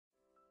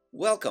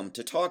Welcome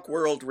to Talk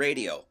World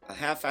Radio, a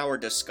half-hour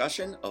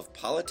discussion of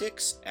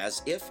politics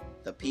as if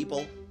the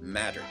people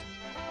mattered.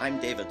 I'm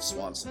David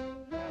Swanson.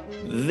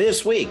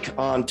 This week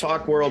on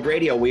Talk World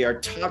Radio, we are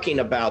talking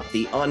about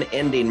the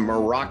unending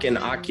Moroccan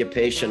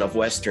occupation of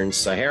Western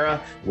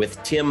Sahara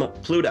with Tim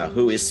Pluta,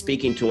 who is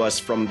speaking to us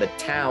from the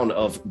town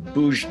of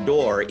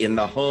Boujdour in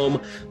the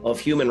home of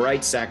human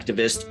rights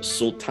activist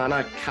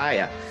Sultana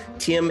Kaya.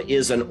 Tim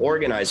is an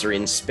organizer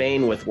in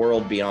Spain with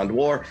World Beyond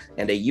War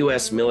and a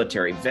U.S.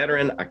 military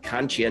veteran, a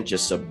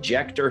conscientious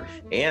objector,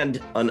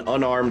 and an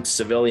unarmed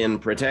civilian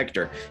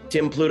protector.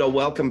 Tim Pluta,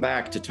 welcome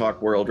back to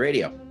Talk World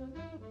Radio.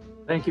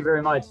 Thank you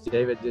very much,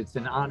 David. It's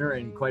an honor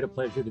and quite a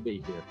pleasure to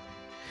be here.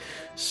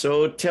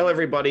 So tell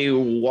everybody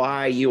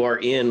why you are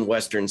in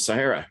Western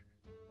Sahara.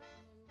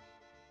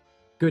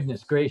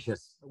 Goodness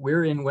gracious.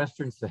 We're in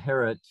Western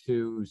Sahara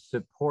to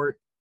support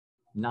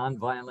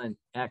nonviolent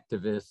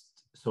activist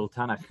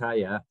Sultana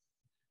Kaya,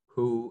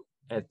 who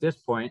at this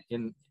point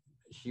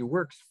she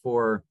works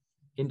for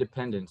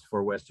Independence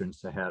for Western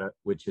Sahara,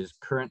 which is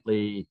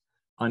currently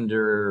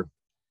under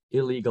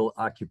illegal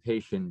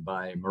occupation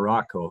by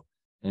Morocco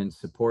and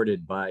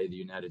supported by the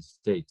United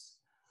States.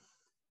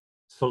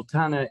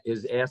 Sultana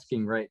is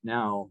asking right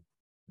now,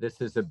 this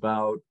is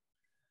about,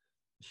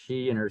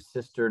 she and her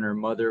sister and her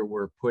mother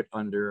were put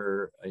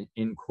under,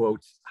 in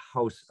quotes,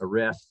 house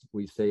arrest.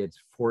 We say it's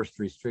forced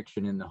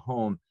restriction in the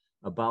home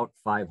about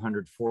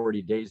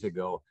 540 days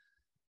ago.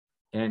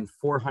 And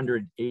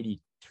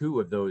 482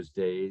 of those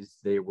days,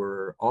 they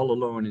were all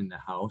alone in the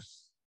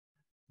house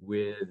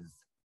with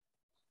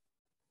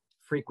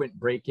frequent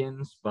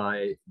break-ins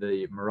by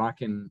the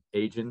Moroccan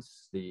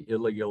agents, the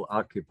illegal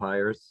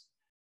occupiers.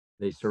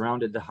 They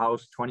surrounded the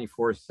house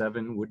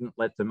 24/7, wouldn't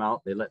let them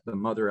out. They let the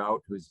mother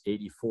out, who's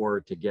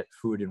 84, to get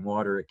food and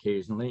water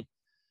occasionally,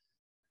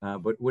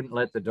 but wouldn't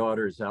let the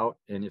daughters out.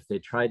 And if they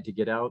tried to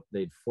get out,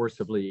 they'd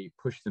forcibly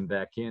push them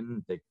back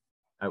in.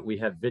 We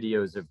have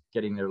videos of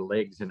getting their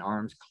legs and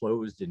arms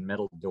closed in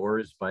metal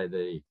doors by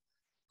the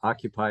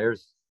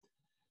occupiers.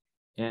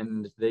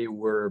 And they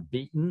were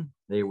beaten,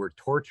 they were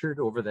tortured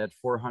over that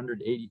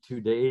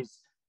 482 days.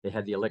 They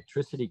had the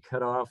electricity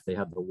cut off, they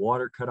had the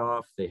water cut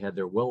off, they had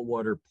their well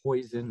water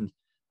poisoned,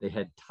 they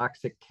had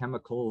toxic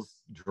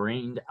chemicals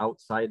drained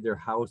outside their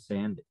house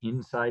and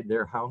inside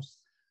their house.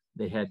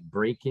 They had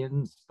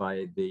break-ins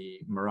by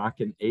the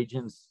Moroccan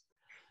agents.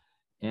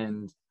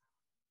 And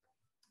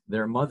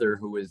their mother,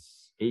 who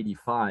was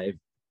 85,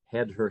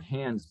 had her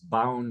hands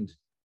bound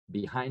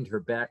behind her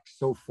back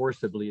so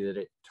forcibly that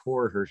it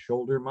tore her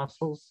shoulder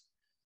muscles.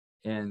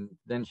 And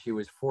then she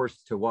was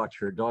forced to watch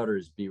her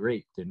daughters be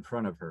raped in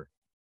front of her.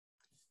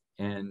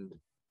 And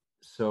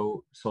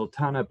so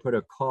Sultana put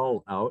a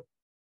call out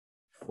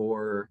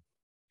for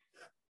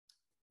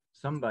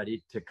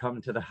somebody to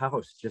come to the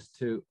house just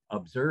to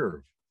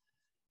observe.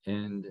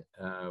 And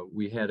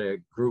we had a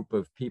group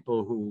of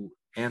people who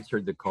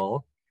answered the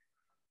call.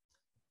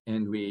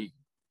 And we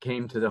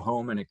came to the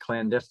home in a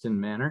clandestine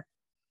manner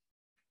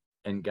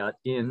and got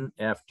in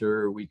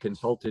after we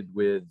consulted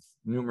with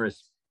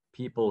numerous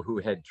people who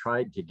had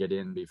tried to get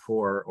in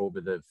before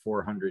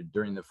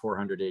during the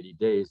 480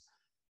 days,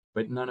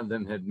 but none of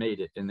them had made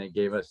it. And they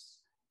gave us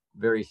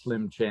very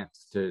slim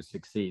chance to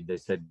succeed. They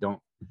said,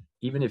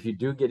 even if you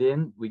do get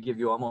in, we give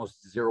you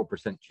almost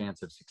 0%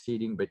 chance of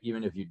succeeding. But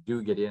even if you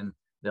do get in,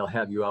 they'll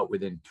have you out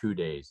within 2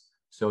 days.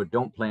 So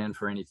don't plan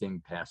for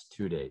anything past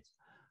 2 days.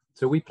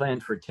 So we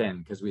planned for 10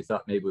 because we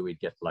thought maybe we'd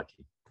get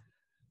lucky.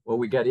 Well,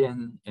 we got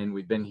in and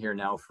we've been here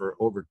now for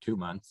over 2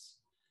 months.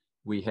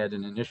 We had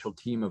an initial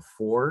team of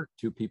 4.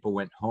 2 people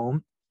went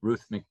home.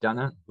 Ruth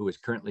McDonough, who is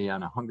currently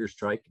on a hunger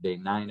strike, day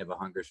 9 of a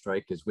hunger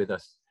strike, is with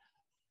us,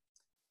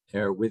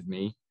 with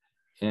me.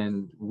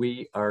 And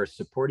we are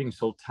supporting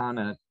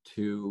Sultana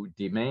to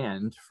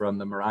demand from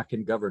the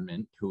Moroccan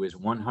government, who is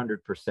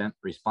 100%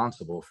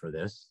 responsible for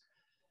this,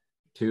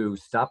 to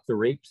stop the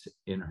rapes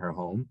in her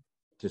home,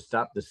 to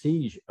stop the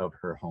siege of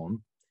her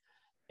home,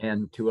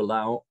 and to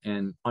allow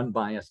an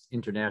unbiased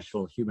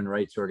international human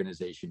rights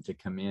organization to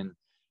come in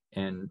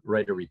and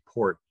write a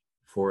report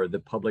for the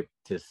public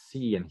to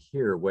see and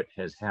hear what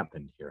has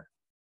happened here.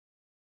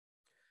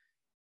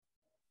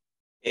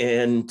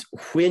 And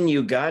when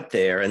you got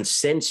there, and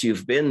since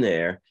you've been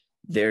there,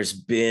 there's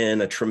been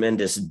a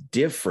tremendous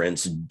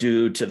difference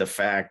due to the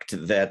fact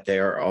that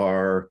there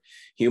are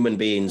human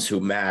beings who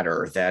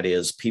matter, that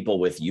is, people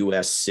with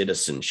U.S.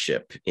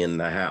 citizenship in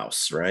the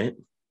house, right?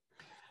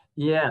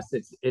 Yes,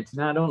 it's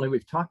not only,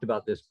 we've talked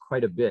about this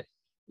quite a bit.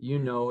 You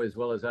know as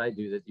well as I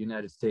do that the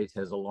United States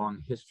has a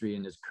long history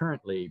and is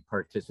currently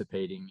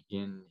participating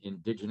in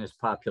indigenous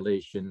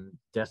population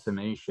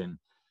decimation,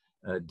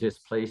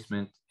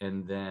 displacement,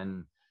 and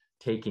then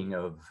taking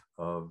of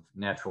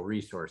natural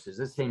resources.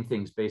 The same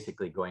thing's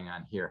basically going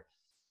on here.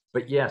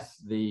 But yes,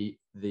 the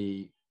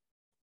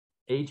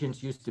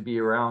agents used to be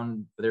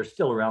around, they're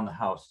still around the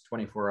house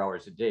 24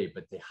 hours a day,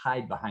 but they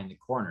hide behind the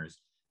corners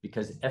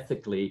because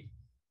ethically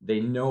they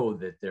know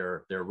that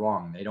they're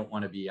wrong. They don't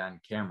want to be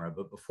on camera.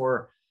 But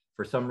before,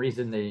 for some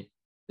reason, they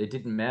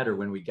didn't matter.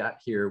 When we got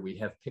here, we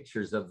have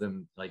pictures of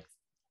them like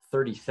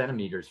 30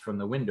 centimeters from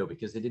the window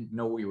because they didn't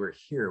know we were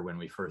here when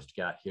we first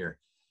got here.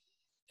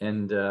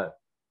 And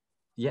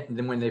and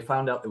then when they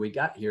found out that we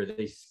got here,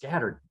 they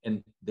scattered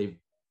and they've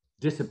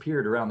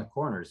disappeared around the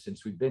corners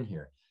since we've been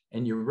here.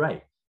 And you're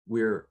right,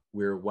 we're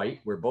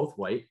white, we're both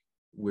white,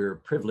 we're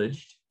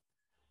privileged,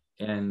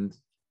 and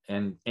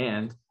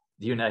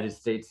the United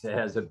States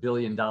has $1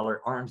 billion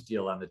arms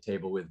deal on the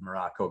table with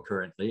Morocco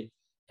currently,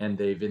 and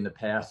they've in the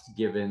past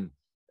given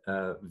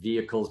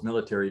vehicles,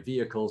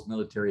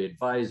 military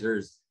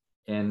advisors,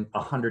 and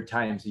 100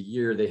 times a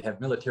year they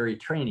have military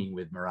training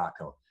with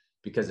Morocco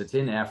because it's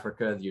in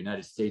Africa. The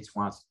United States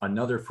wants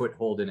another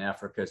foothold in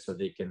Africa so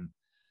they can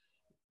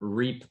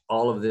reap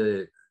all of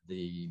the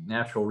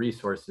natural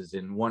resources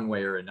in one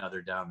way or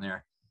another down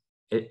there.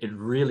 It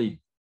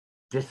really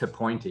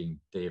disappointing,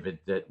 David,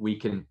 that we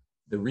can,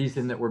 the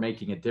reason that we're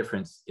making a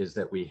difference is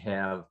that we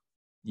have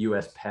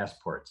US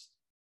passports.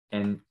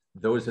 And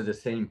those are the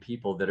same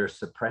people that are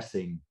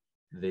suppressing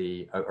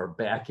or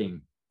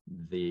backing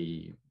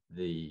the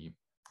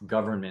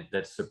government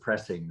that's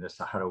suppressing the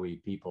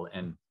Sahrawi people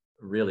and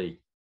really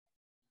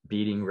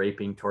beating,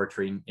 raping,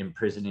 torturing,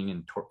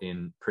 imprisoning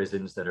in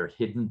prisons that are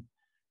hidden,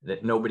 that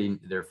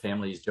their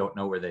families don't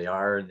know where they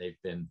are, and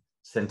they've been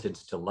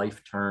sentenced to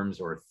life terms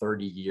or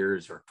 30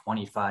 years or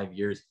 25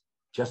 years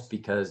just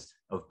because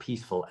of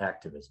peaceful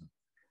activism.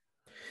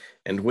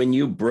 And when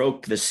you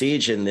broke the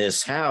siege in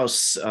this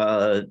house,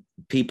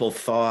 people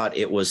thought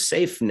it was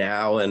safe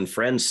now, and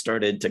friends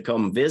started to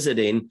come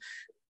visiting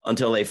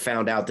until they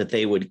found out that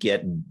they would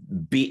get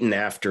beaten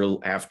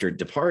after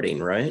departing,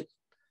 right?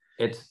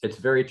 It's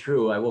very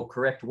true. I will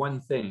correct one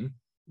thing.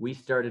 We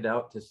started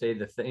out to say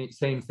the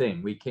same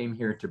thing. We came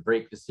here to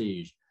break the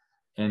siege,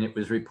 and it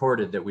was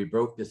reported that we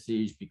broke the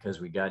siege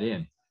because we got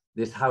in.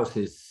 This house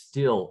is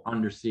still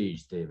under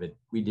siege, David.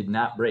 We did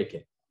not break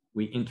it.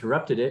 We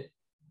interrupted it.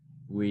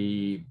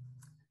 We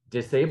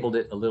disabled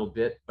it a little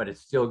bit, but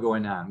it's still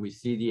going on. We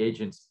see the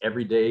agents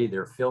every day.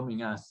 They're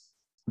filming us.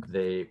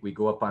 We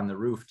go up on the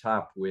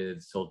rooftop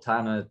with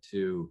Sultana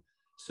to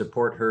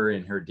support her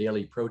in her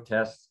daily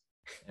protests,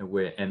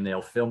 and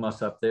they'll film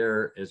us up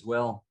there as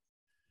well.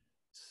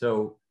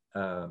 So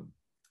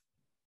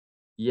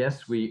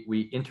yes,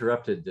 we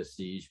interrupted the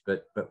siege,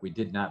 but we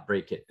did not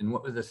break it. And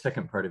what was the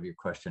second part of your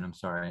question? I'm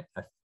sorry,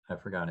 I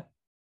forgot it.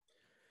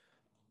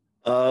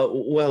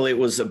 Well, it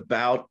was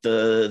about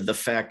the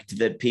fact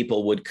that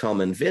people would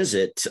come and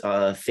visit,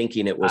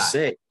 thinking it was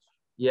safe.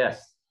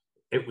 Yes,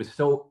 it was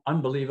so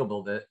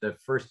unbelievable that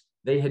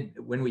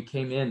when we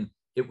came in,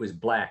 it was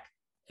black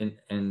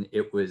and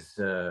it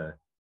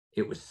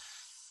was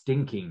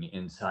stinking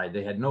inside.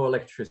 They had no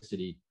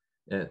electricity.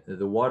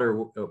 The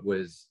water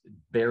was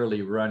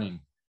barely running,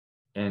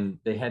 and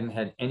they hadn't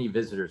had any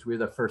visitors. We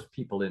were the first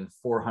people in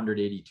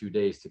 482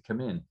 days to come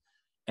in.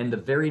 And the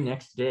very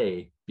next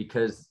day,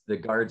 because the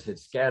guards had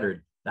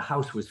scattered, the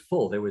house was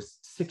full. There was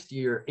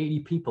 60 or 80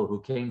 people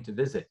who came to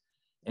visit,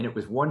 and it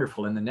was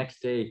wonderful. And the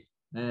next day,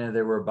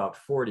 there were about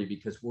 40,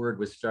 because word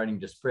was starting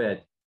to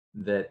spread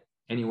that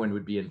anyone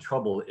would be in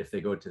trouble if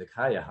they go to the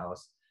Kaya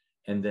house.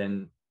 And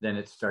then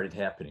it started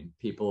happening.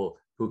 People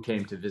who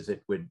came to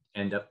visit would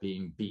end up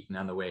being beaten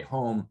on the way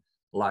home,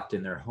 locked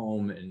in their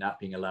home and not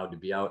being allowed to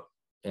be out.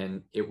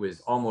 And it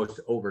was almost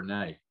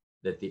overnight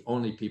that the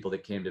only people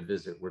that came to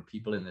visit were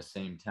people in the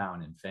same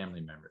town and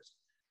family members.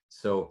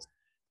 So,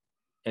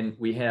 and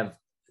we have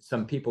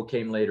some people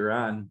came later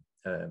on,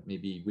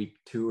 maybe week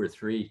 2 or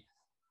 3,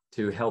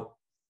 to help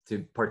to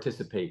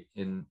participate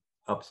in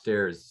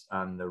upstairs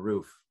on the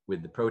roof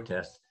with the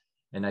protest.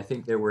 And I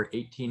think there were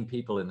 18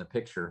 people in the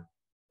picture.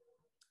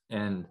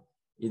 And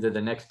either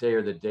the next day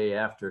or the day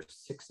after,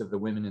 6 of the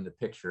women in the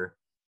picture,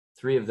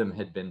 3 of them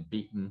had been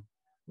beaten,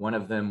 one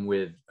of them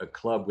with a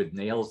club with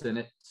nails in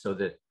it. So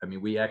that, I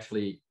mean,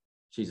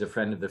 she's a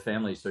friend of the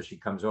family, so she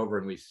comes over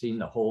and we've seen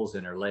the holes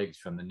in her legs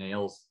from the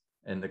nails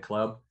and the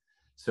club.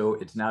 So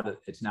it's not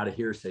a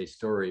hearsay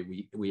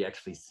story. We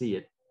actually see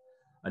it.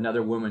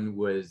 Another woman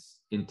was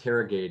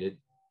interrogated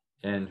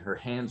and her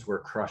hands were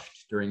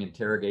crushed during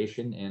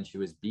interrogation, and she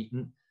was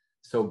beaten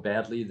so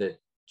badly that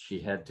she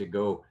had to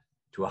go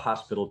to a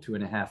hospital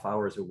 2.5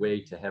 hours away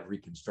to have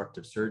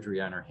reconstructive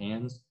surgery on her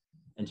hands.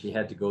 And she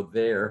had to go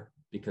there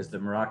because the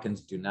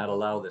Moroccans do not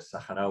allow the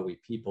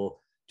Sahrawi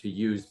people to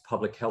use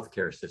public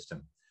healthcare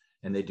system.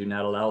 And they do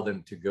not allow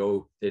them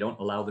they don't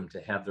allow them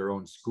to have their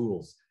own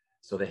schools.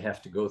 So they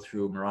have to go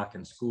through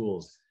Moroccan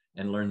schools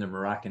and learn the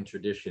Moroccan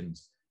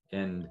traditions.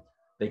 And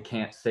they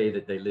can't say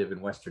that they live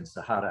in Western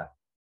Sahara.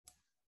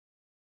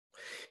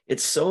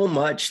 It's so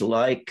much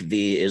like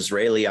the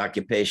Israeli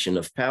occupation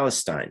of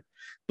Palestine.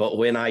 But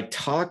when I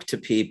talk to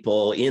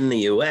people in the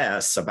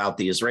US about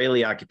the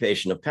Israeli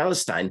occupation of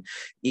Palestine,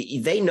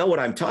 they know what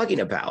I'm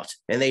talking about.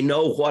 And they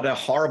know what a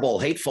horrible,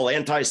 hateful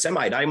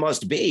anti-Semite I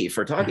must be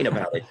for talking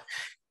about it.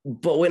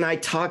 But when I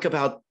talk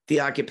about the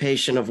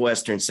occupation of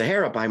Western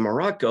Sahara by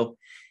Morocco,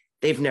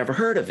 they've never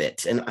heard of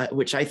it, and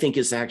which I think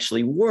is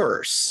actually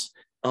worse.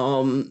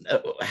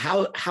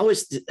 How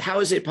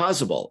is it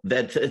possible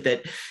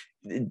that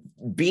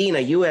being a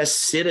U.S.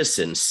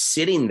 citizen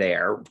sitting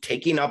there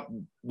taking up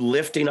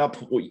lifting up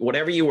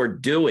whatever you were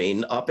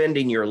doing,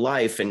 upending your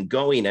life and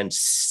going and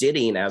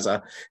sitting as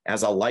a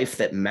life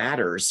that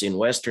matters in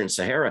Western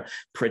Sahara,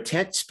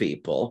 protects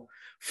people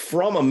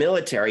from a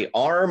military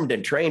armed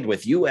and trained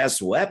with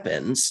US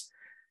weapons.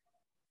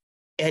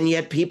 And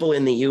yet people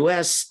in the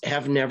US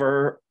have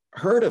never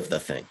heard of the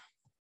thing.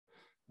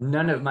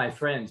 None of my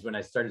friends, when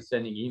I started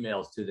sending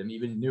emails to them,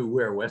 even knew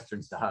where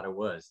Western Sahara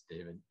was,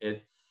 David.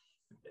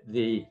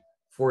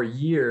 For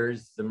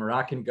years, the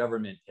Moroccan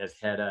government has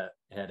had a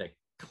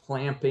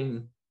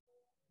clamping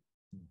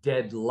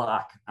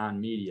deadlock on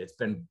media. It's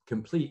been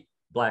complete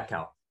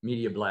blackout,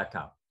 media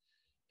blackout.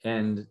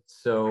 And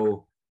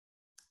so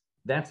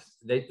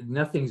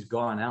nothing's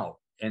gone out.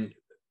 And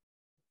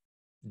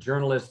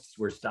journalists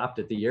were stopped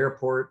at the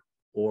airport,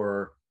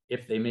 or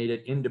if they made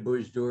it into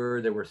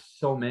Boujdour, there were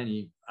so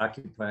many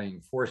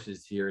occupying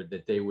forces here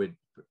that they would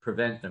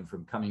prevent them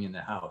from coming in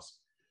the house.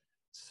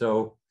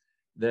 So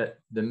the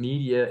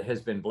media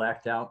has been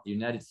blacked out. The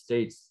United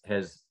States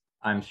has,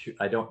 I'm sure,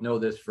 I don't know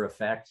this for a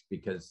fact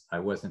because I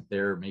wasn't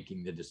there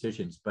making the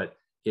decisions, but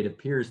it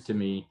appears to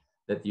me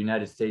that the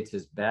United States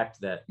has backed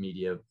that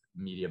media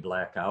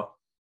blackout,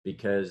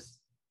 because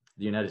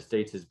the United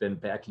States has been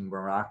backing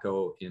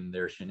Morocco in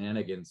their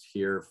shenanigans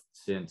here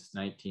since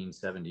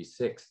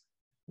 1976,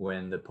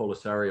 when the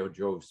Polisario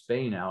drove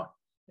Spain out,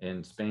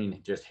 and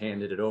Spain just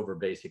handed it over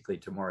basically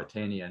to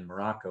Mauritania and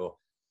Morocco.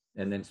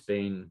 And then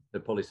Spain, the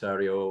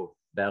Polisario,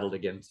 battled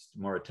against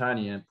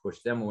Mauritania and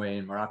pushed them away,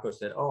 and Morocco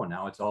said, oh,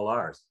 now it's all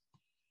ours.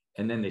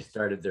 And then they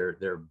started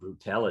their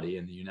brutality,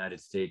 and the United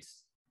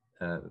States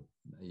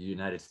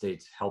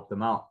helped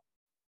them out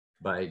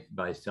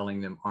by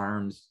selling them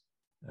arms,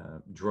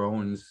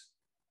 drones,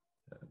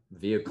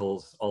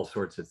 vehicles, all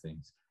sorts of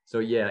things. So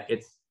yeah,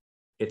 it's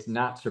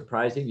not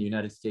surprising. The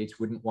United States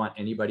wouldn't want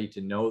anybody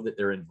to know that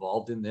they're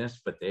involved in this,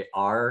 but they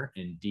are,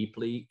 and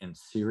deeply and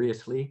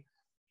seriously.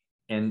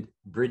 And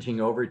bridging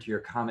over to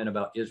your comment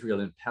about Israel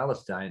and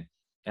Palestine,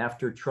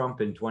 after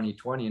Trump in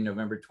 2020, in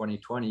November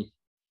 2020,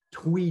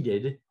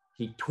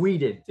 he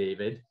tweeted,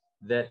 David,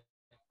 that,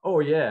 oh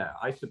yeah,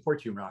 I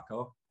support you,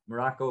 Morocco.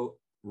 Morocco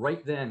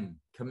right then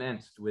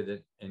commenced with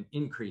an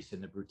increase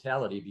in the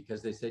brutality,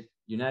 because they said,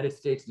 United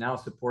States now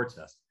supports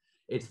us.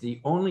 It's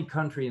the only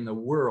country in the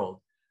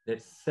world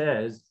that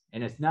says,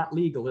 and it's not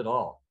legal at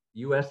all.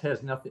 US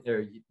has nothing,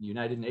 or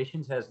United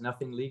Nations has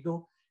nothing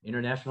legal.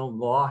 International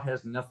law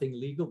has nothing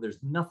legal.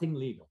 There's nothing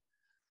legal.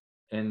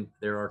 And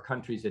there are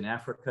countries in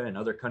Africa and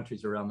other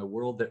countries around the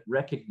world that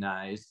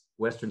recognize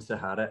Western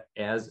Sahara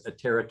as a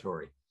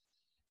territory.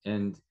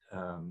 And,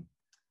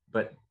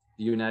 but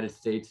the United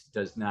States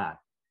does not.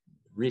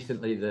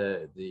 Recently,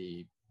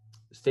 the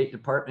State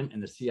Department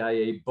and the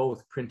CIA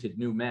both printed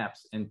new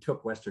maps and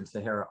took Western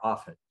Sahara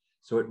off it.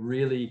 So it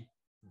really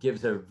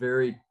gives a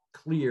very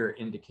clear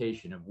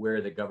indication of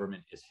where the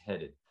government is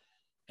headed.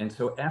 And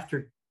so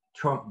after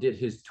Trump did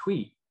his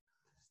tweet,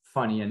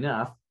 funny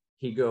enough,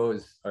 he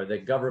goes, or the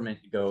government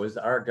goes,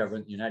 our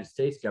government, the United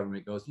States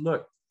government goes,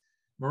 look,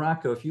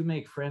 Morocco, if you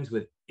make friends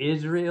with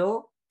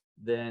Israel,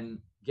 then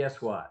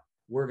guess what?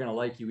 We're going to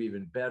like you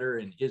even better,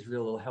 and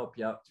Israel will help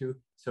you out too.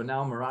 So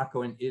now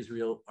Morocco and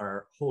Israel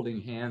are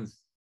holding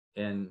hands,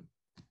 and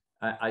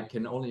I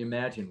can only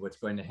imagine what's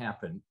going to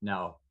happen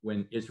now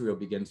when Israel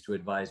begins to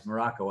advise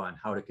Morocco on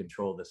how to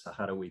control the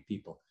Sahrawi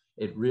people.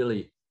 It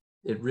really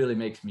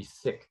makes me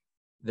sick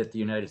that the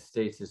United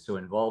States is so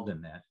involved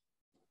in that.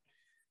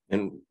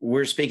 And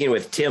we're speaking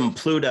with Tim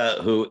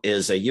Pluta, who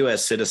is a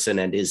U.S. citizen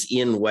and is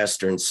in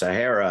Western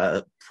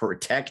Sahara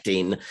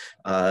protecting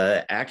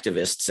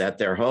activists at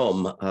their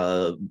home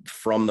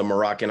from the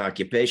Moroccan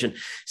occupation.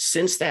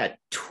 Since that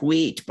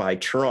tweet by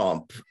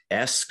Trump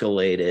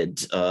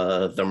escalated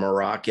the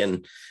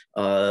Moroccan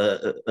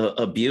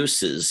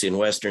abuses in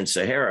Western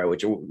Sahara,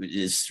 which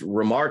is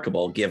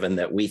remarkable given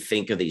that we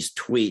think of these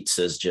tweets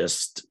as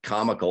just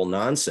comical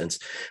nonsense,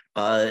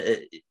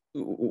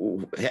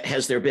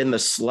 has there been the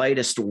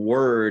slightest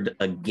word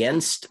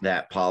against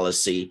that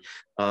policy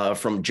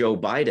from Joe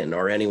Biden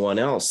or anyone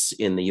else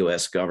in the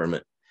U.S.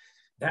 government?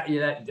 That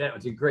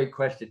was a great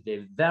question,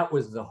 David. That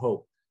was the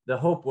hope. The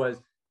hope was,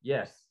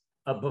 yes,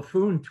 a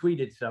buffoon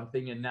tweeted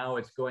something, and now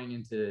it's going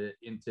into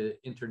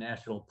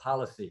international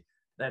policy.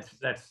 That's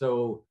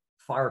so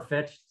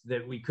far-fetched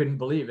that we couldn't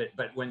believe it.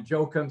 But when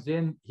Joe comes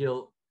in,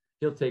 he'll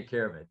take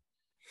care of it.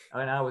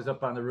 And I was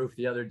up on the roof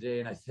the other day,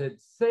 and I said,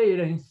 say it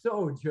ain't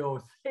so,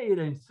 Joe, say it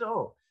ain't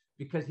so,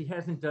 because he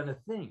hasn't done a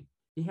thing.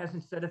 He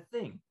hasn't said a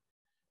thing.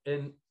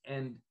 And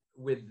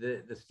with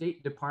the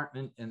State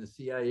Department and the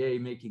CIA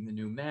making the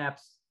new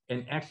maps,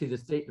 and actually the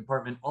State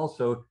Department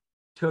also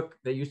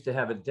they used to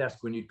have a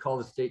desk when you'd call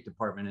the State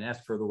Department and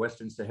ask for the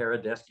Western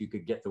Sahara desk, you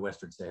could get the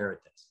Western Sahara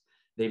desk.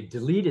 They've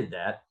deleted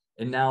that,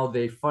 and now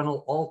they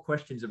funnel all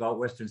questions about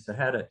Western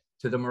Sahara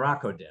to the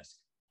Morocco desk.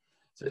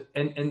 So,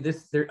 and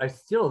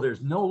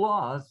there's no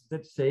laws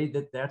that say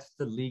that that's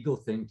the legal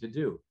thing to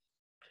do.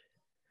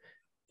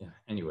 Yeah,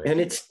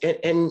 anyway.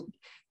 And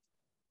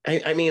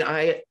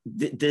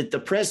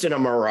The president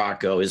of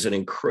Morocco is an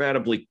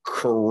incredibly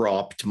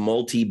corrupt,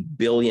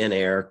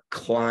 multi-billionaire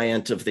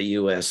client of the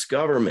U.S.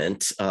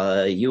 government,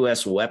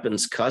 U.S.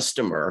 weapons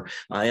customer.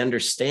 I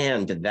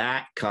understand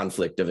that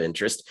conflict of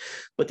interest,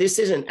 but this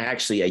isn't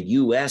actually a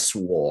U.S.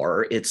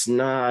 war. It's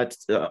not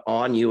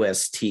on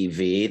U.S.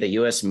 TV. The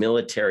U.S.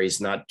 military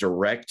is not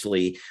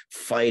directly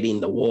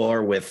fighting the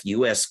war with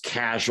U.S.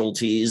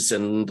 casualties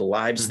and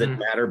lives that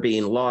matter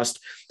being lost.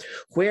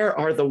 Where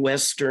are the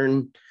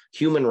Western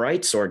human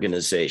rights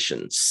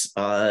organizations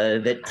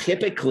that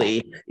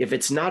typically, if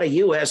it's not a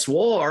U.S.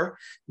 war,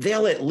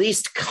 they'll at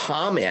least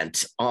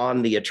comment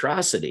on the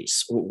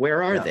atrocities?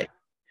 Where are they?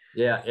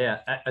 Yeah,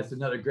 that's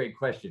another great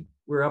question.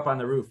 We're up on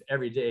the roof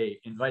every day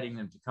inviting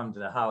them to come to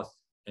the house,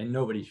 and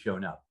nobody's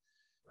shown up.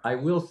 I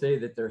will say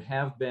that there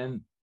have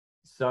been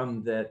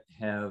some that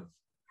have,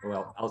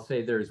 well, I'll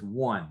say there's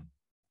one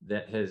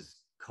that has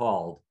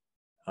called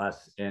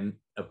us and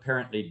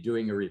apparently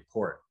doing a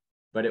report.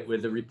 But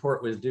the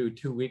report was due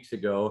 2 weeks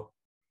ago,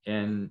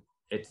 and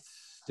it's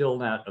still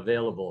not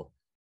available.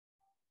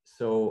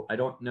 So I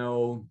don't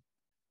know,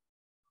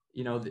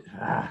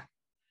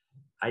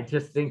 I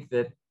just think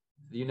that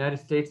the United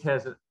States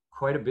has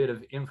quite a bit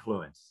of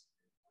influence,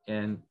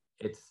 and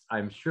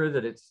I'm sure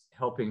that it's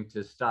helping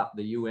to stop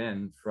the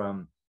UN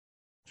from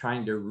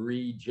trying to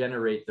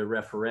regenerate the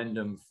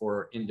referendum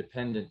for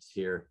independence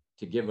here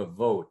to give a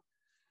vote.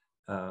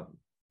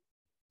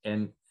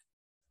 And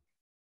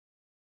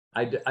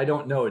I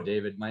don't know,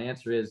 David. My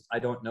answer is I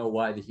don't know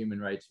why the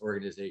human rights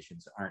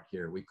organizations aren't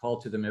here. We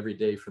call to them every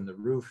day from the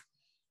roof.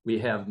 We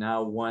have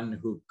now one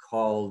who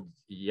called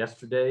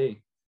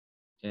yesterday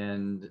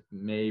and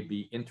may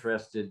be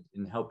interested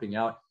in helping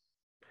out.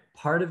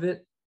 Part of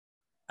it,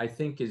 I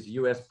think, is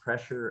US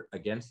pressure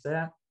against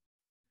that.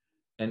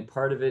 And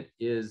part of it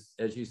is,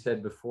 as you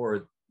said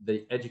before,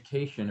 the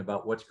education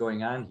about what's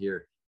going on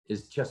here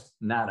is just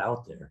not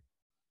out there.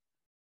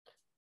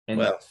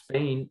 And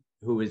Spain,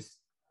 who is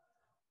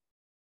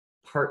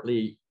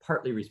partly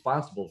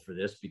responsible for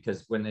this,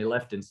 because when they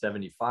left in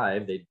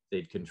 75,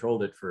 they'd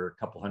controlled it for a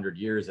couple hundred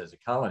years as a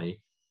colony.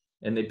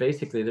 And they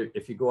basically,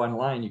 if you go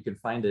online, you can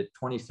find a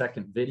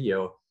 20-second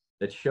video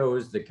that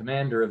shows the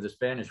commander of the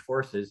Spanish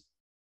forces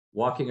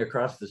walking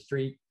across the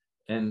street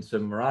and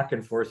some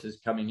Moroccan forces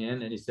coming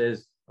in, and he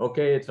says,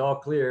 "Okay, it's all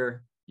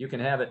clear. You can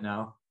have it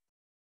now."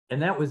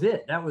 And that was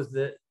it. That was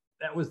the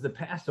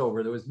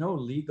Passover. There was no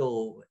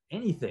legal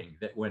anything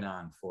that went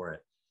on for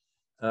it.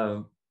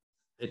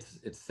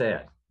 It's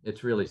sad.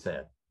 It's really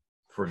sad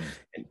for me.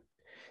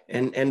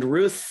 And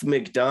Ruth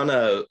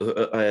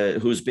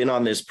McDonough, who's been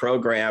on this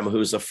program,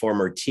 who's a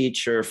former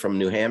teacher from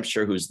New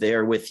Hampshire, who's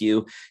there with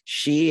you,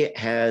 she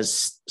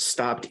has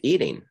stopped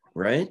eating,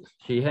 right?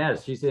 She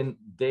has. She's in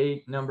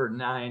day number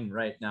 9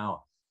 right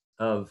now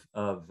of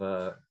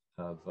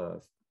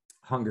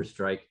hunger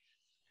strike,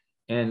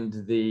 and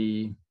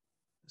the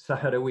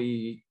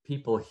Sahrawi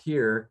people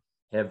here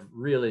have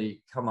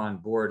really come on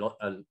board.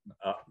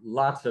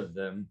 Lots of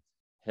them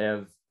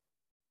have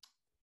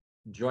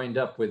joined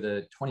up with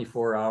a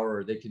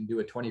 24-hour, they can do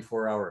a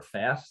 24-hour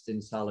fast in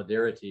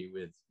solidarity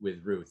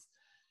with Ruth.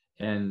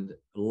 And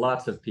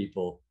lots of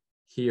people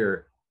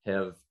here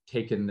have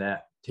taken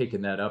that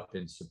up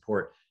in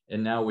support.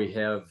 And now we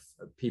have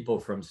people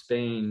from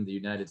Spain, the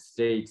United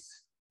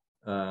States,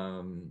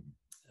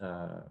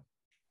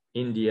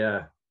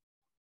 India,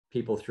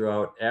 people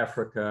throughout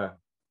Africa,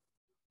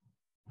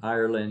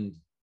 Ireland,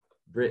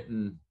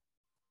 Britain,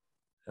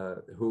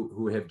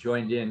 who have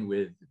joined in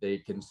with, they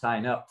can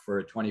sign up for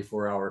a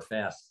 24-hour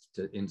fast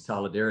in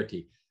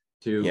solidarity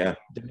to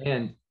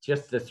demand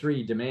just the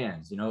 3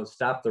 demands,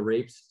 stop the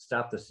rapes,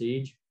 stop the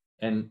siege,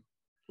 and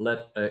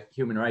let a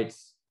human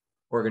rights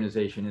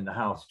organization in the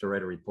house to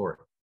write a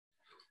report.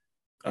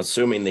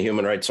 Assuming the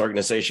human rights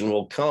organization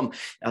will come.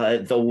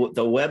 The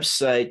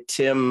website,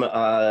 Tim,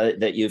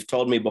 that you've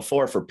told me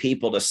before for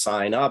people to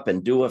sign up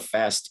and do a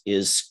fast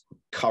is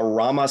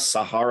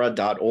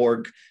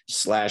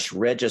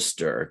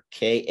karamasahara.org/register,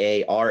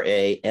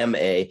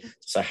 KARAMA,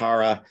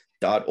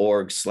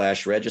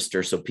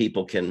 Sahara.org/register, so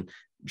people can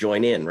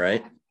join in,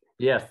 right?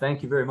 Yes,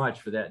 thank you very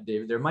much for that,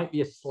 David. There might be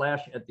a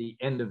slash at the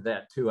end of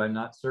that too. I'm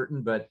not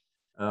certain, but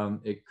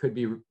it could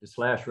be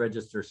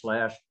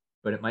 /register/,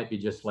 but it might be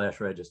just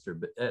 /register,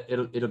 but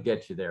it'll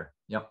get you there.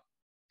 Yep.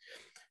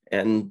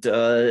 And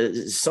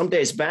some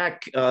days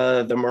back,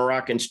 the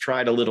Moroccans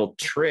tried a little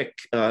trick,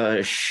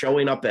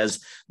 showing up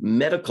as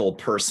medical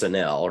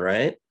personnel,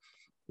 right?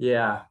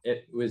 Yeah,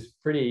 it was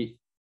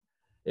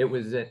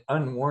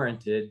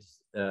unwarranted.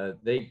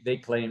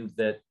 They claimed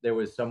that there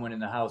was someone in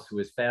the house who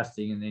was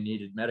fasting and they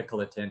needed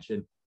medical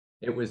attention.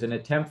 It was an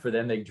attempt for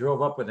them. They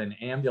drove up with an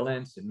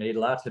ambulance and made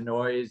lots of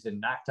noise and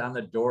knocked on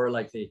the door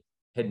like they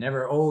had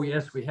never, "Oh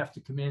yes, we have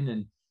to come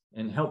in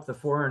and help the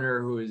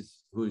foreigner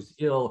who's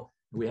ill.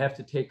 We have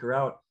to take her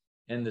out."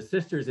 And the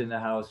sisters in the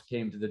house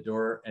came to the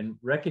door and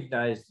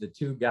recognized the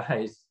 2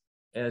 guys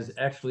as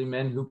actually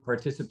men who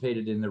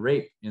participated in the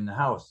rape in the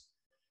house.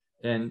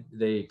 And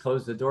they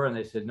closed the door and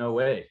they said, "No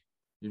way,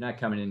 you're not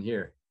coming in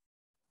here."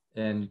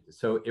 And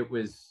so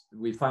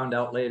we found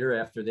out later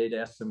after they'd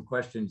asked some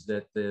questions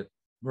that the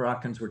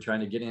Moroccans were trying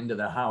to get into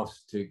the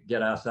house to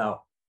get us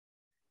out.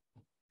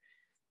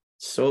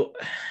 So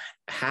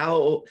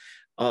how,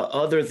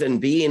 other than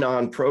being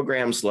on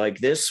programs like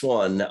this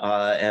one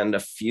and a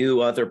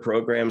few other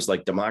programs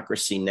like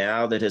Democracy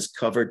Now! That has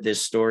covered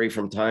this story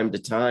from time to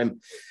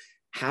time,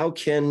 how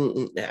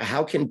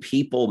can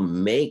people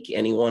make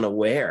anyone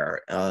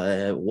aware?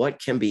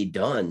 What can be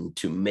done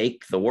to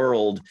make the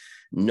world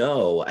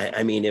know?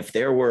 I mean, if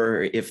there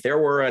were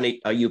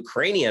a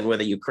Ukrainian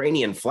with a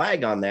Ukrainian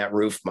flag on that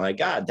roof, my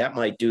God, that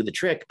might do the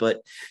trick. But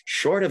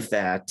short of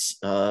that,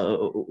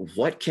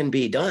 what can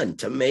be done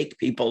to make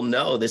people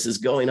know this is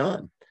going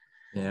on?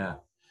 Yeah.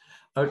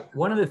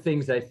 One of the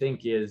things I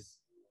think is,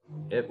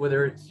 well,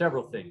 there are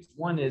several things.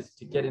 One is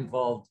to get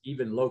involved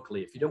even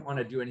locally. If you don't want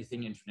to do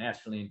anything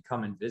internationally, and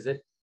come and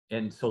visit.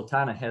 And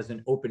Sultana has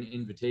an open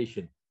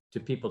invitation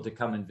to people to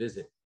come and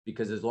visit,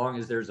 because as long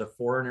as there's a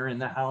foreigner in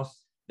the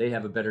house, they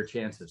have a better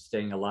chance of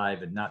staying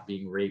alive and not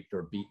being raped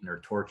or beaten or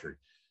tortured.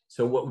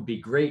 So what would be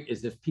great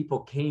is if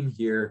people came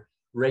here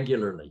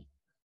regularly,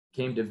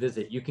 came to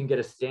visit. You can get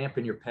a stamp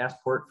in your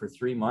passport for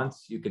 3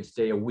 months. You can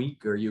stay a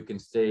week, or you can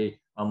stay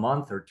a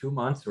month or 2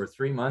 months or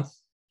 3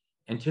 months,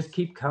 and just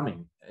keep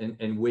coming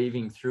and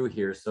waving through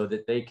here so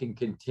that they can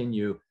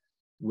continue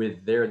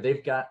with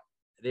they've got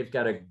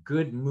a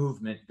good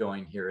movement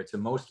going here. It's a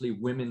mostly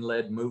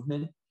women-led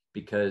movement,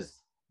 because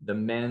the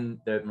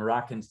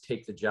Moroccans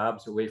take the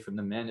jobs away from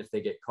the men if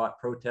they get caught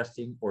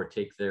protesting, or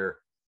take their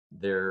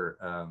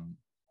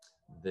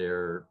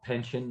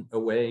pension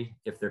away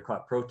if they're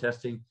caught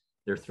protesting.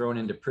 They're thrown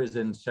into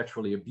prison,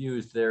 sexually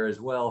abused there as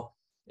well.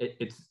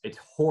 It's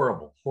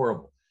horrible,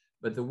 horrible.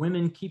 But the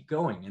women keep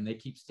going, and they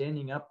keep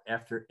standing up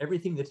after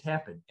everything that's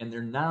happened. And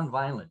they're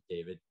nonviolent,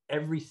 David.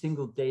 Every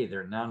single day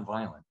they're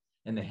nonviolent.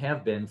 And they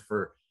have been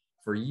for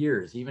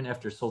years, even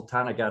after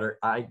Sultana got her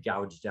eye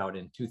gouged out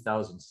in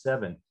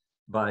 2007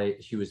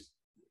 she was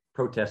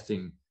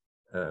protesting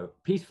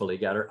peacefully,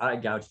 got her eye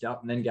gouged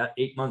out, and then got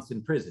 8 months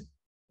in prison.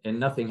 And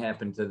nothing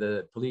happened to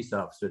the police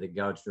officer that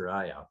gouged her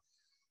eye out.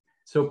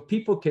 So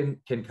people can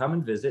come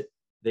and visit.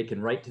 They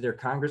can write to their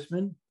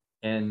congressman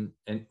and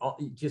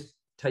just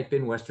type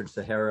in Western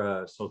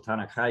Sahara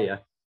Sultana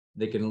Khaya.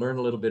 They can learn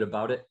a little bit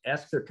about it.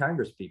 Ask their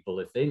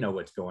congresspeople if they know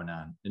what's going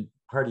on. And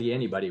hardly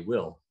anybody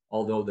will,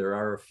 although there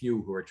are a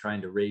few who are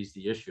trying to raise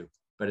the issue,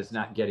 but it's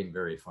not getting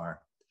very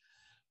far.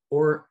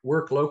 Or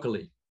work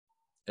locally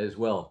as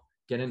well.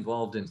 Get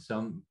involved in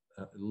some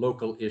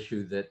local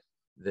issue that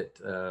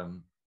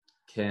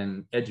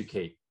can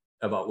educate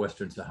about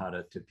Western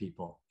Sahara to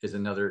people is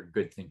another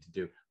good thing to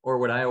do. Or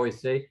what I always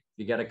say, if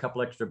you got a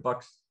couple extra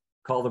bucks,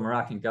 call the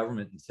Moroccan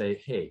government and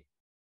say, hey,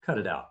 cut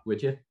it out,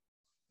 would you?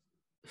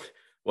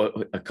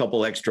 What, a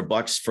couple extra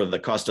bucks for the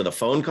cost of the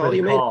phone call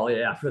you made?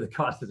 Yeah, for the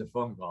cost of the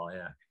phone call,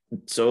 yeah.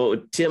 So,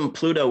 Tim,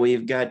 Pluta,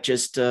 we've got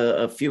just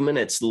a few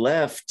minutes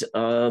left.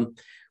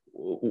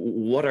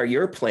 What are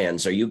your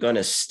plans? Are you going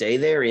to stay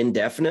there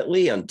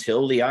indefinitely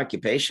until the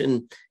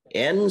occupation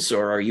ends,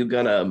 or are you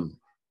going to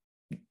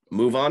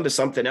move on to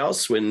something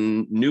else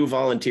when new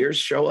volunteers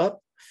show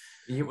up?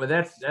 Yeah, well,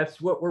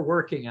 that's what we're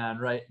working on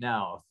right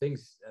now.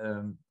 Things,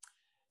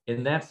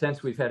 in that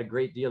sense, we've had a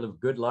great deal of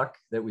good luck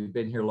that we've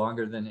been here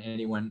longer than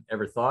anyone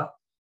ever thought.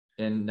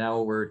 And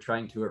now we're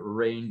trying to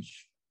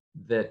arrange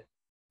that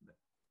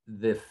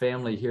the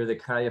family here, the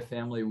Khaya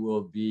family,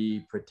 will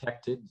be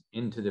protected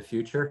into the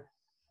future.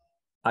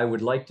 I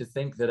would like to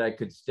think that I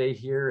could stay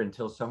here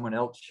until someone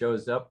else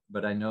shows up,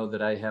 but I know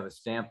that I have a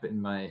stamp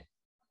in my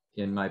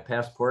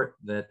passport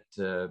that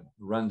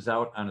runs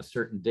out on a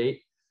certain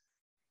date.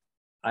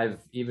 I've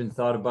even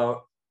thought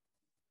about,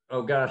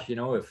 oh gosh,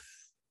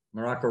 if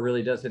Morocco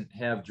really doesn't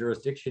have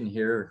jurisdiction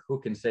here, who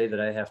can say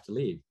that I have to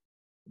leave?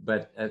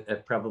 But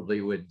it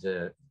probably would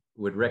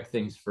wreck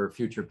things for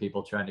future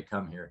people trying to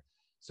come here.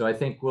 So I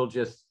think we'll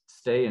just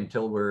stay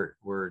until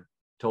we're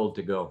told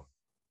to go.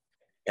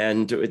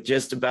 And with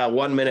just about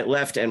 1 minute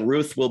left, and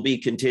Ruth will be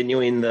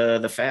continuing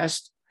the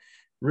fast?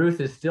 Ruth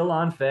is still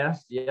on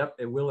fast. Yep,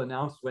 it will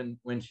announce when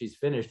she's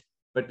finished.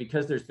 But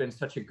because there's been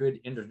such a good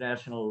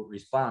international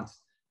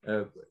response,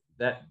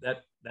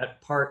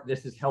 that part,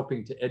 this is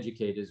helping to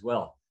educate as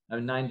well. I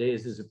mean, 9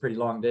 days is a pretty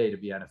long day to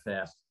be on a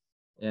fast.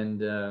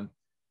 And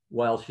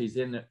while she's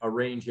in a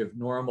range of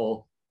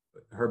normal,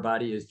 her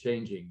body is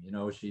changing.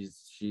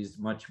 She's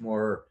much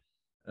more,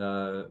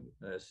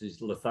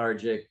 she's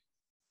lethargic.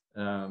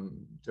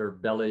 Her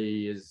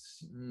belly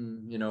is,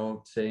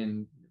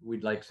 saying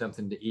we'd like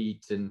something to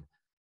eat. And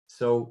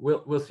so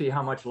we'll see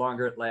how much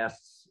longer it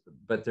lasts,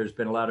 but there's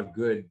been a lot of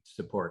good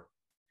support.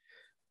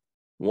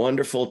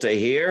 Wonderful to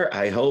hear.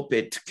 I hope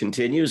it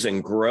continues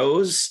and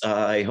grows.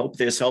 I hope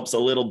this helps a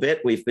little bit.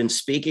 We've been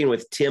speaking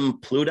with Tim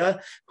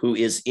Pluta, who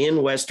is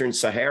in Western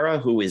Sahara,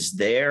 who is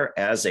there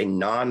as a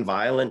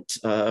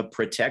nonviolent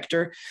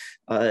protector.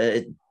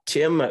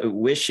 Tim,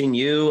 wishing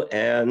you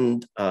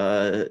and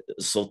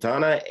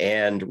Sultana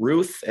and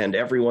Ruth and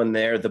everyone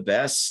there the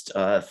best.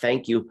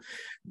 Thank you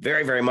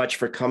very, very much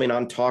for coming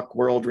on Talk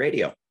World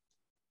Radio.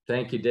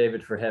 Thank you,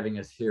 David, for having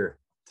us here.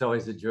 It's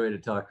always a joy to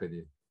talk with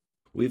you.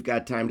 We've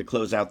got time to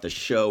close out the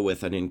show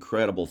with an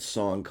incredible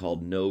song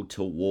called No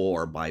to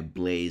War by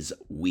Blaze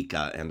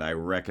Wika, and I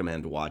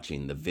recommend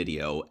watching the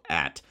video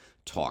at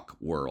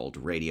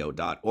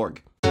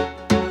talkworldradio.org.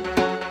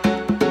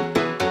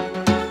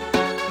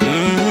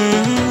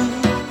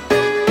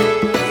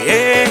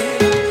 Yeah,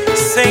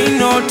 say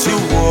no to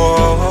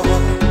war.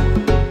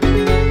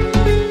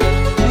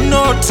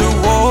 No to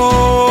war.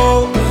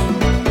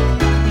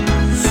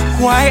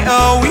 Why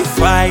are we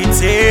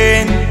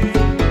fighting?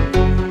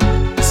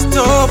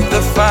 Stop the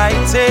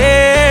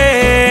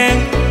fighting.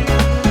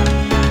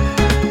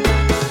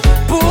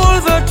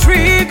 Pull the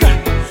trigger,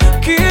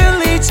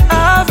 kill each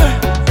other.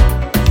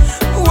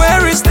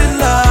 Where is the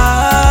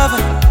love?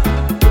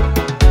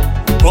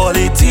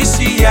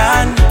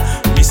 Politician,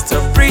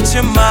 Mr.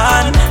 Preacher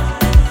Man,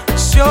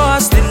 show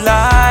us the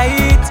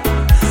light.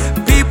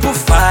 People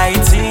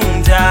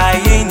fighting,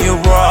 dying, you're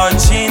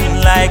watching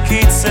like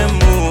it's a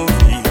movie.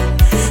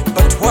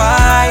 But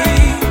why?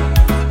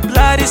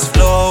 Blood is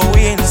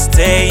flowing,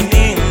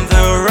 staining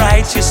the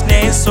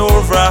righteousness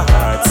of our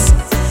hearts.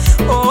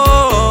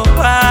 Oh,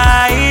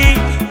 why?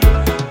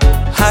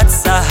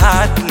 Hearts are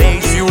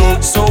heartless,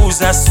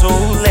 souls are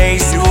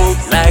soulless.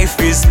 Life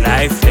is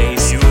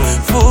lifeless,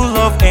 full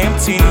of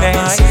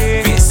emptiness.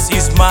 This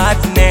is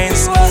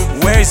madness.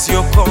 Where's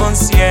your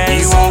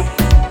conscience?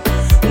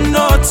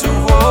 No to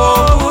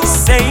war,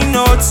 say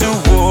no to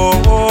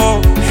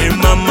war. Hey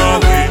mama,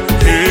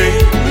 hey.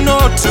 No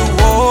to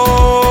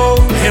war,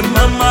 hey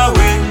mama,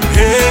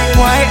 hey.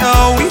 Why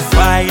are we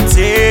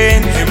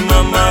fighting? Hey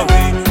mama,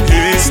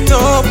 hey.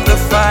 Stop the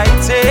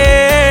fighting.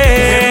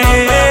 Hey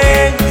mama,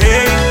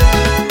 hey.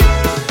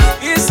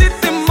 Is it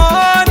the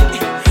money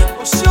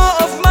or show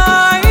of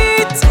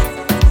might?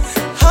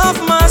 Have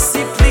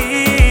mercy,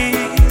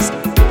 please.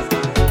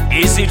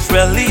 Is it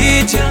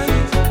religion?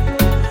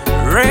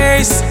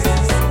 Race?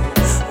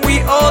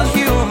 We all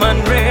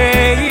human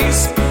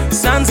race,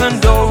 sons and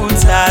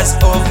daughters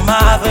of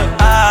Mother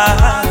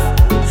Earth.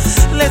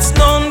 Let's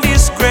not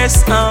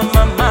disgrace our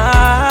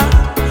mama.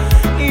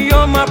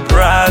 You're my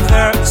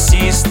brother,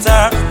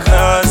 sister,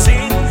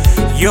 cousin.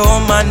 You're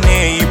my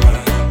neighbor,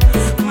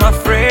 my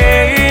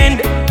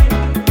friend.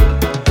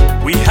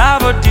 We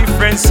have our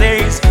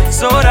differences,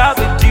 sort out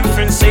the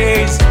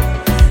differences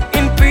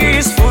in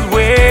peaceful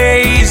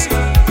ways.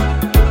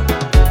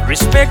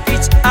 Respect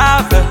each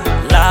other,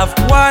 love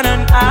one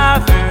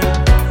another.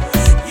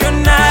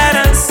 Unite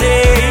and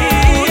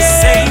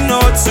say no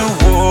to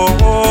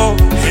war.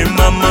 Hey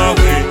mama,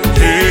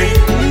 hey.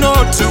 No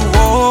to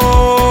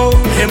war.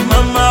 Hey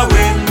mama,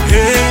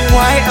 hey.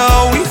 Why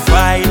are we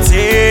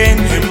fighting?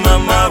 Hey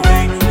mama,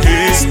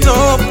 hey.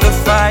 Stop the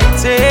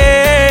fighting.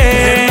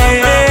 Hey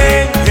mama,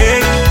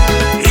 hey.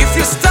 If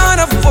you stand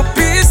up for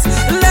peace,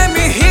 let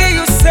me hear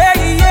you say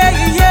yeah,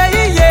 yeah, yeah.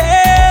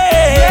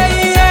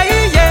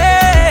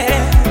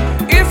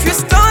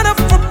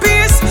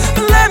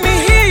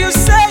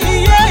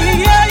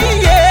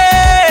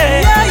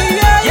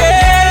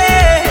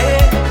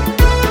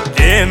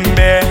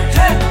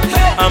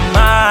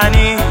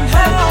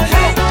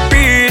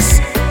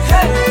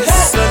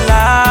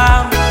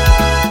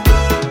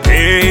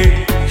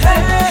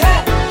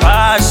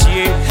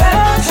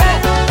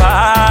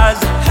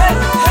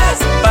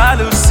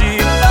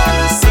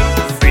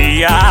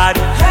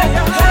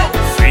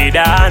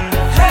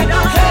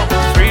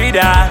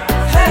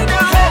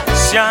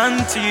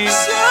 Shanti,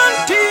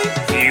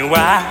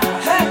 Iwa,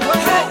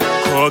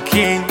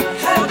 cooking,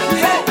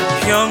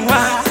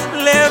 Youngwa,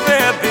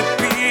 live be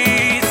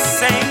peace,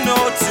 say no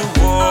to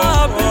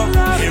war.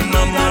 Hey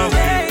mama,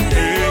 hey,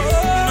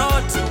 no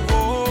to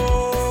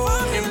war.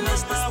 Hey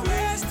mama,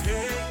 hey.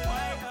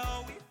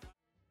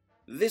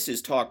 This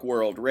is Talk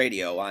World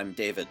Radio. I'm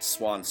David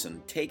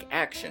Swanson. Take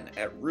action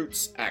at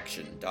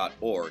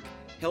rootsaction.org.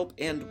 Help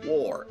end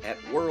war at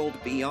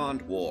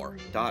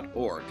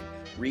worldbeyondwar.org.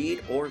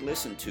 Read or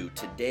listen to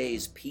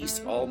today's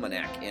Peace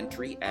Almanac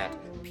entry at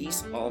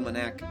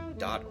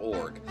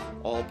peacealmanac.org.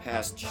 All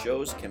past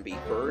shows can be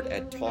heard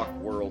at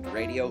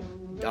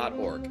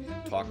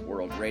talkworldradio.org. Talk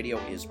World Radio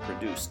is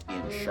produced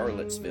in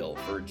Charlottesville,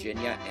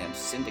 Virginia, and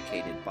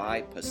syndicated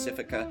by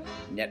Pacifica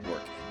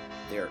Network.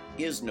 There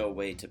is no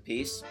way to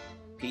peace.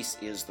 Peace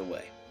is the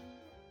way.